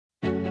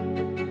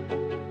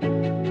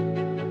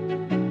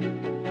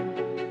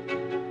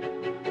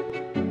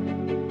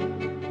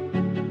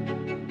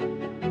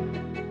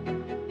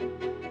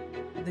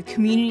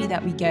community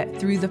that we get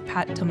through the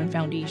Pat Tillman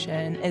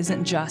Foundation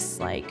isn't just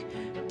like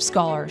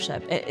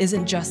scholarship, it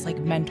isn't just like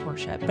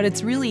mentorship, but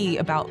it's really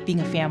about being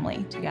a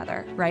family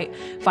together, right?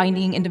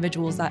 Finding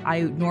individuals that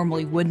I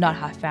normally would not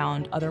have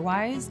found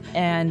otherwise,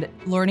 and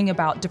learning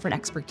about different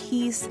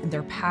expertise and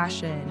their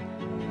passion.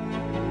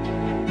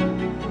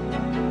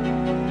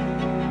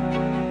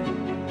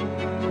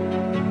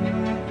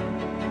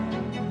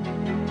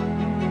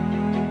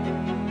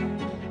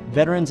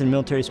 Veterans and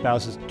military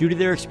spouses, due to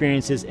their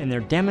experiences and their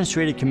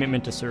demonstrated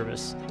commitment to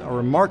service, are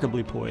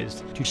remarkably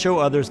poised to show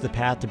others the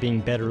path to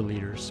being better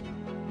leaders.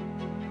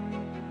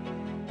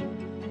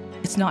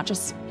 It's not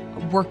just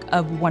work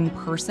of one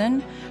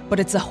person, but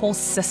it's a whole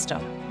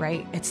system,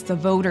 right? It's the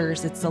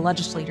voters, it's the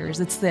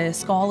legislators, it's the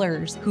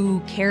scholars who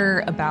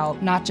care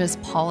about not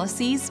just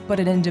policies,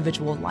 but an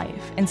individual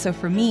life. And so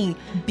for me,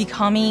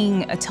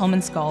 becoming a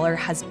Tillman Scholar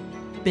has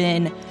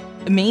been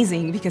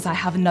amazing because I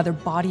have another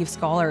body of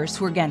scholars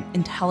who are, again,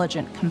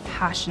 intelligent,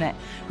 compassionate,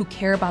 who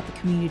care about the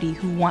community,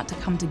 who want to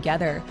come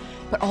together,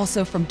 but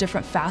also from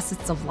different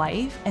facets of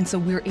life. And so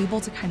we're able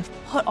to kind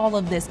of put all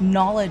of this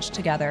knowledge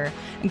together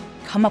and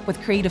come up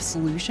with creative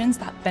solutions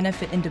that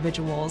benefit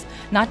individuals,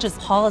 not just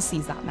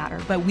policies that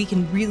matter, but we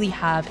can really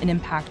have an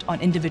impact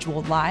on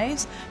individual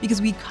lives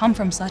because we come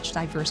from such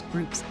diverse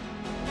groups.